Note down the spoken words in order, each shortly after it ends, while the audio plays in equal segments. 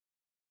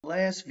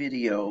Last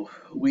video,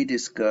 we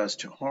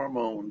discussed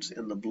hormones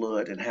in the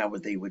blood and how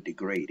they were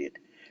degraded.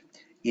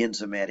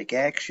 Enzymatic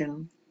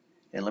action,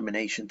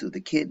 elimination through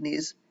the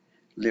kidneys,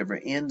 liver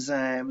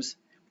enzymes,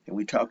 and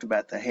we talked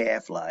about the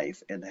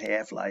half-life and the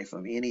half-life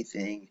of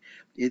anything.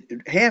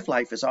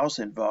 Half-life is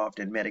also involved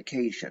in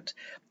medications.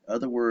 In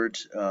other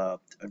words, a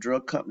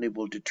drug company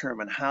will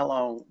determine how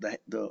long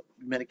the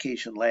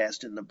medication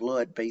lasts in the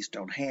blood based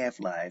on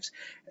half-lives,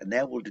 and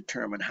that will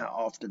determine how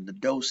often the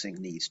dosing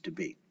needs to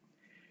be.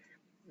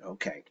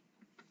 Okay.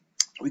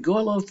 We go a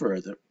little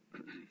further.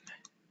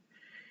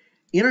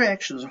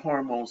 Interactions of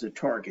hormones that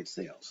target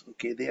cells.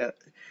 Okay,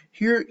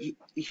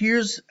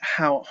 here's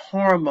how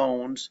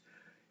hormones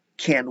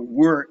can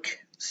work.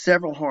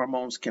 Several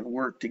hormones can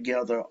work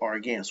together or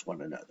against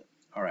one another.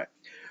 All right.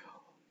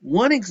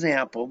 One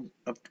example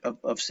of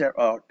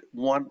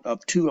one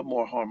of two or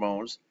more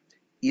hormones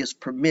is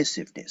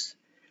permissiveness.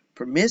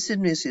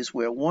 Permissiveness is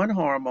where one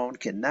hormone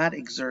cannot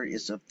exert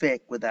its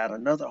effect without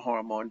another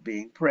hormone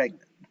being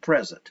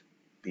present.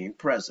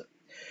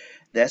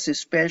 That's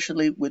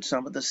especially with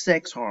some of the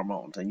sex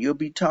hormones, and you'll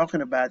be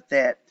talking about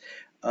that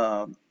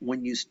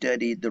when you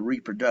study the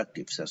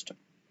reproductive system.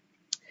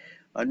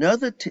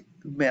 Another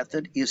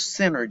method is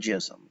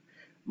synergism.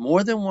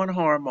 More than one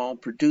hormone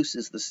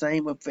produces the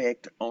same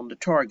effect on the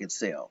target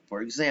cell.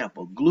 For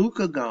example,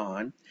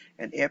 glucagon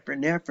and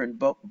epinephrine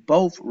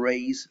both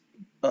raise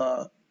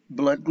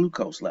blood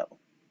glucose level.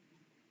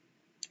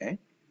 Okay?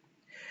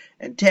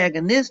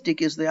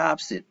 Antagonistic is the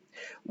opposite.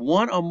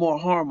 One or more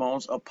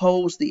hormones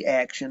oppose the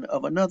action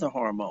of another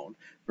hormone.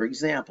 For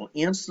example,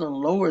 insulin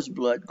lowers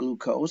blood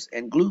glucose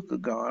and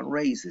glucagon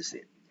raises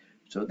it.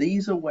 So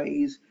these are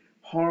ways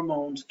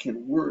hormones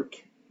can work.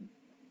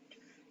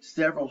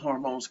 Several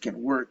hormones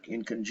can work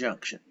in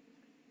conjunction.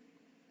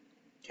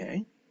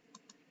 Okay.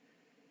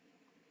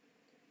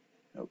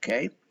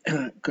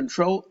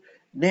 Control.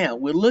 Now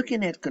we're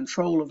looking at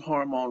control of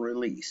hormone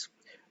release.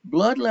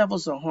 Blood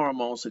levels of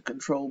hormones are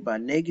controlled by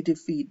negative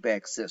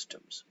feedback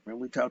systems.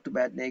 Remember we talked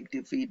about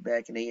negative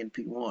feedback in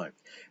ANP1.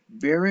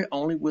 Vary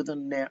only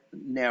within a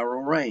narrow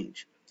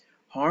range.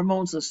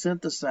 Hormones are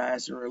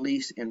synthesized and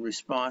released in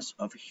response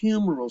of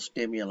humoral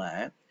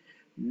stimuli,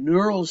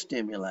 neural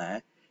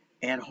stimuli,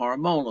 and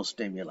hormonal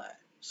stimuli.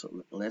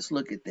 So let's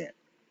look at that.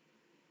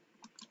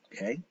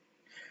 Okay.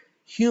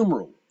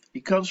 Humeral.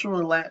 It comes from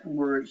the Latin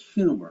word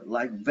humor,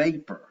 like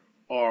vapor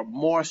or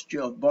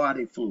moisture of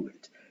body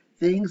fluids.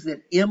 Things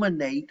that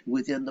emanate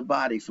within the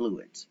body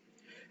fluids.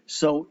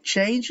 So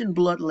change in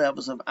blood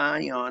levels of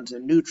ions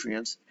and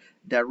nutrients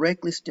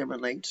directly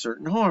stimulate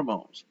certain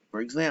hormones.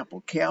 For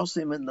example,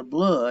 calcium in the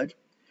blood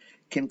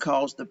can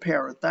cause the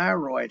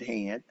parathyroid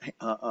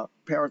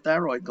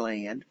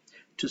gland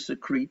to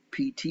secrete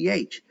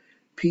PTH.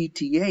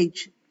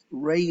 PTH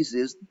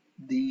raises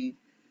the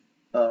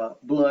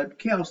blood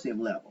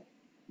calcium level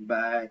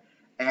by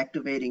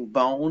activating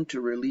bone to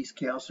release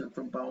calcium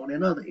from bone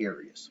in other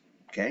areas.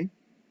 Okay?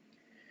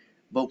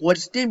 But what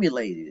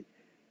stimulated it?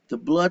 The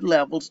blood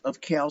levels of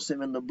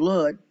calcium in the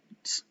blood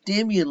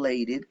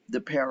stimulated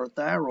the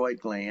parathyroid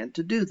gland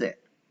to do that.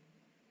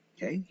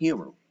 Okay,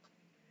 humeral.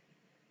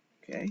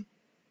 Okay.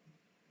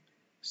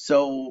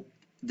 So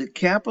the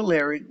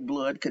capillary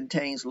blood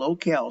contains low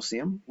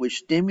calcium, which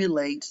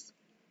stimulates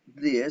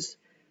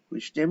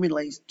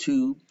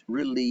to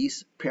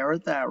release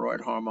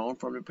parathyroid hormone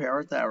from the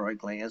parathyroid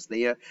glands.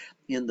 They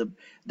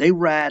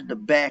ride the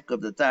back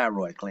of the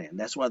thyroid gland.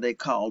 That's why they're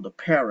called the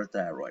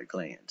parathyroid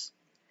glands.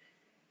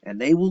 And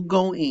they will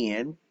go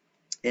in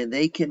and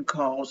they can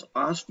cause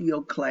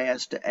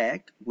osteoclasts to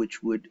act,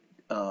 which would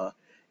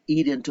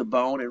eat into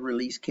bone and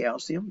release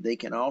calcium. They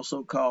can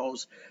also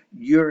cause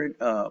urine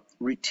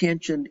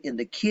retention in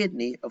the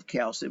kidney of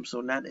calcium,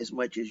 so not as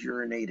much is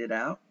urinated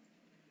out.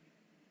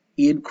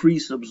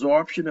 Increase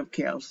absorption of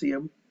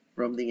calcium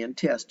from the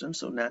intestine,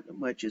 so not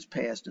much is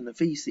passed in the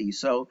feces.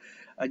 So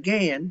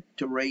again,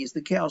 to raise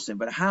the calcium.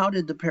 But how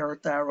did the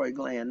parathyroid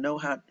gland know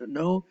how to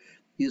know?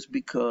 Is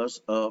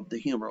because of the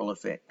humoral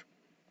effect.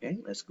 Okay,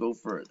 let's go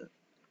further.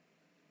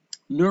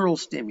 Neural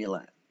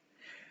stimuli.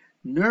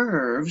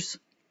 Nerves,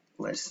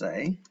 let's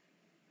say,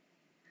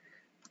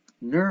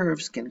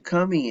 nerves can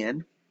come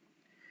in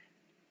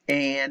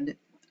and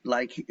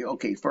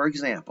for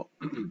example,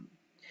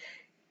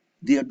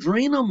 the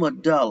adrenal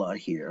medulla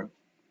here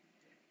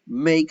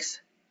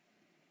makes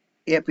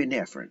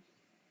epinephrine.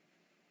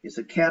 It's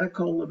a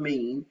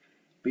catecholamine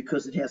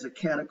because it has a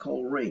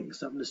catechol ring,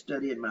 something to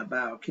study in my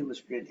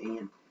biochemistry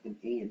in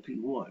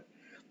ANP1.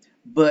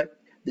 But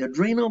the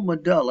adrenal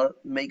medulla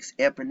makes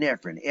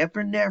epinephrine.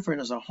 Epinephrine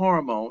is a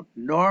hormone.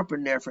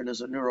 Norepinephrine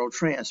is a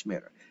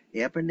neurotransmitter.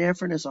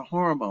 Epinephrine is a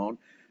hormone.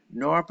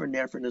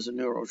 Norepinephrine is a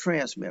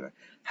neurotransmitter.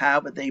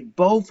 However, they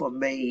both are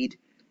made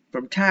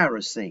from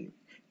tyrosine.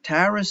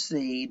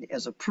 Tyrosine,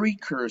 as a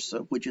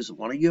precursor, which is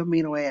one of your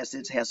amino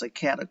acids, has a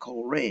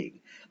catechol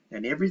ring.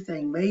 And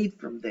everything made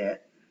from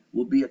that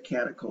will be a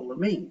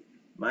catecholamine.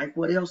 Mike,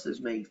 what else is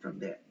made from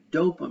that?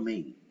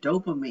 Dopamine.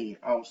 Dopamine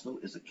also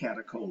is a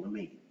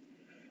catecholamine.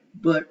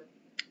 But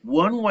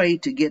one way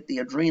to get the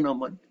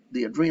adrenal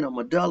the adrenal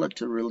medulla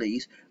to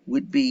release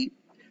would be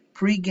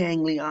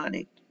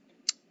preganglionic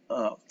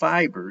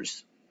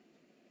fibers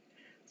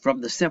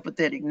from the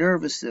sympathetic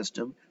nervous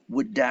system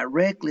would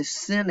directly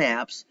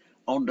synapse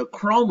on the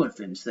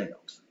chromaffin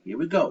cells. Here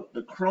we go.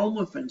 The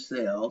chromaffin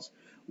cells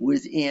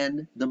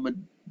within the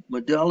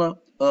medulla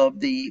of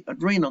the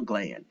adrenal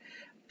gland.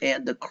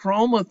 And the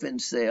chromaffin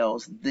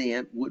cells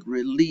then would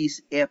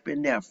release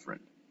epinephrine.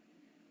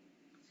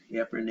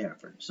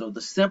 So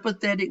the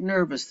sympathetic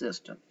nervous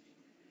system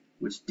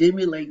would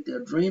stimulate the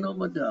adrenal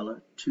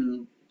medulla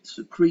to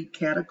secrete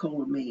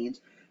catecholamines,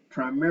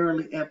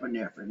 primarily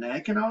epinephrine. Now,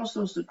 it can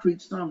also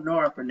secrete some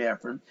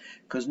norepinephrine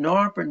because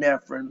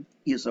norepinephrine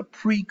is a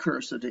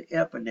precursor to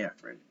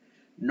epinephrine.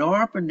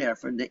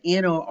 Norepinephrine, the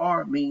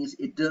NOR, means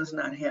it does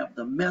not have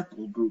the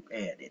methyl group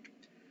added.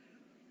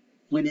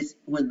 When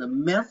the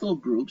methyl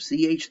group,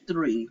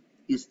 CH3,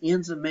 is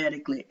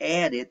enzymatically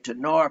added to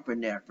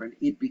norepinephrine,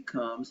 it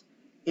becomes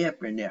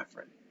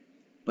epinephrine.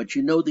 But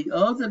you know the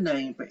other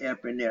name for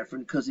epinephrine,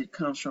 because it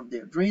comes from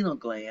the adrenal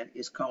gland,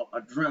 is called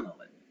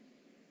adrenaline.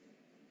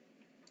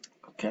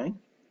 Okay?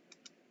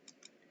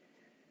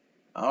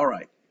 All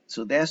right.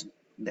 So that's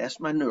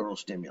my neural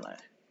stimuli.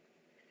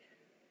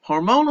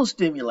 Hormonal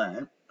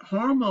stimuli.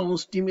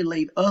 Hormones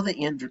stimulate other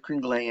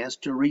endocrine glands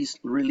to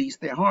release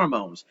their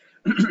hormones.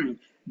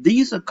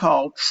 These are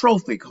called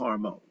trophic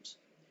hormones.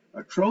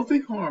 A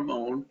trophic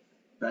hormone,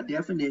 by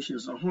definition,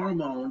 is a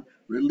hormone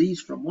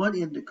released from one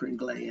endocrine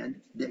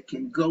gland that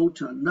can go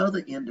to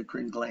another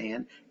endocrine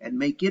gland and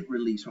make it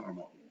release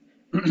hormone.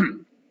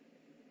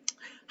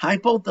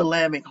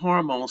 Hypothalamic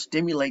hormones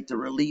stimulate the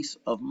release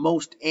of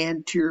most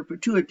anterior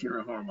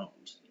pituitary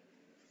hormones.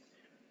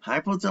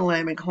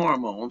 Hypothalamic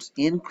hormones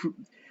increase.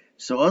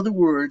 So, in other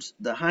words,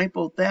 the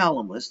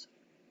hypothalamus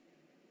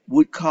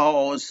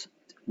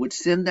would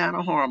send down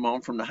a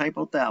hormone from the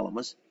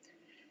hypothalamus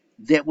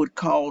that would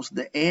cause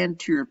the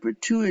anterior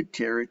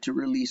pituitary to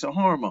release a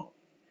hormone.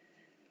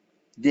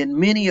 Then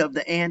many of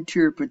the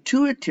anterior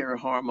pituitary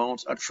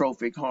hormones are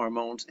trophic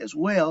hormones as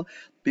well,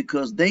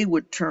 because they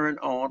would turn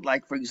on,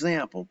 like for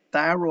example,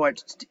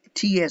 thyroid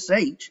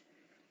TSH,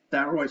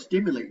 thyroid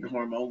stimulating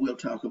hormone we'll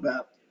talk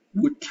about,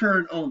 would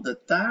turn on the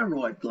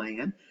thyroid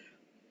gland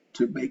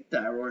to make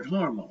thyroid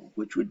hormone,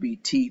 which would be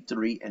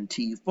T3 and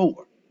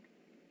T4.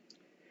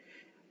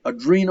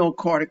 Adrenal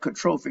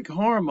corticotrophic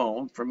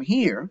hormone from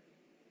here,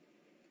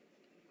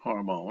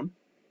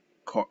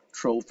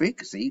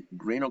 trophic, see,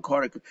 adrenal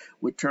cortex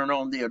would turn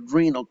on the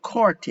adrenal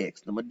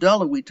cortex. The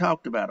medulla we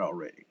talked about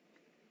already.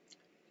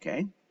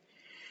 Okay?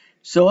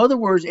 So, in other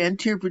words,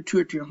 anterior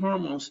pituitary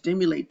hormones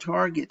stimulate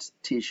target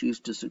tissues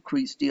to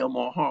secrete still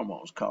more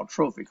hormones called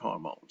trophic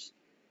hormones.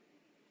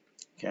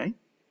 Okay?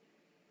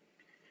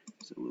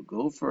 So, we'll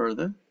go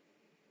further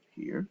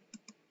here.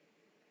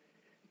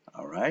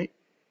 All right.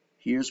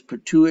 Here's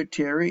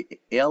pituitary,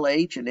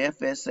 LH and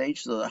FSH,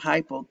 so the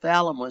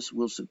hypothalamus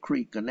will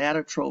secrete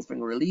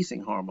gonadotrophin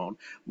releasing hormone.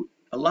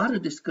 A lot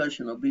of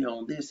discussion will be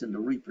on this in the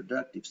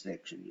reproductive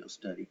section you'll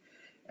study.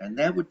 And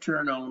that would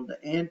turn on the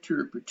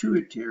anterior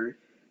pituitary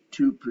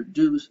to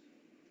produce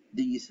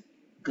these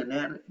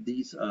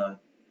gonadotrophins,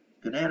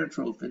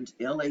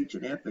 LH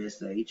and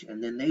FSH,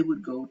 and then they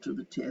would go to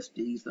the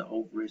testes, the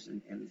ovaries,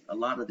 and a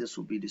lot of this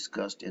will be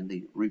discussed in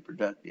the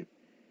reproductive.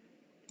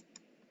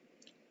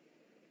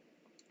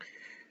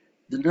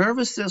 The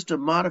nervous system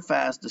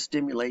modifies the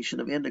stimulation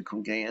of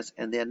endocrine glands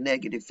and their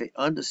negative effect.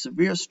 Under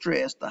severe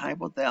stress, the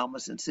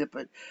hypothalamus and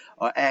symphysis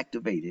are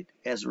activated.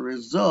 As a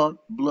result,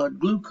 blood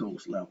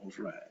glucose levels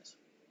rise.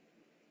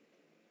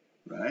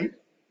 Right?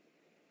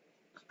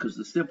 Because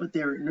the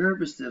sympathetic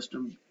nervous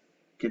system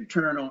can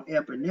turn on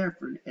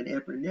epinephrine, and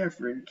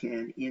epinephrine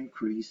can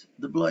increase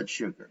the blood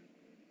sugar.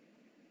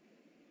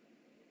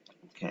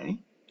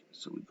 Okay,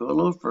 so we go a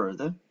little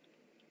further.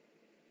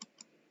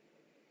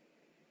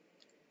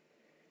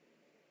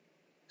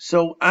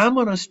 So I'm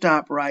going to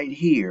stop right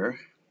here,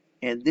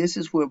 and this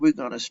is where we're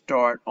going to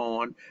start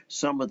on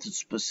some of the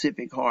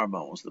specific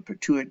hormones, the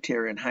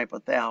pituitary and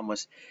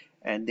hypothalamus,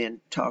 and then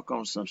talk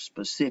on some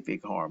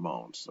specific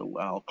hormones. So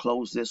I'll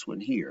close this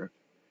one here.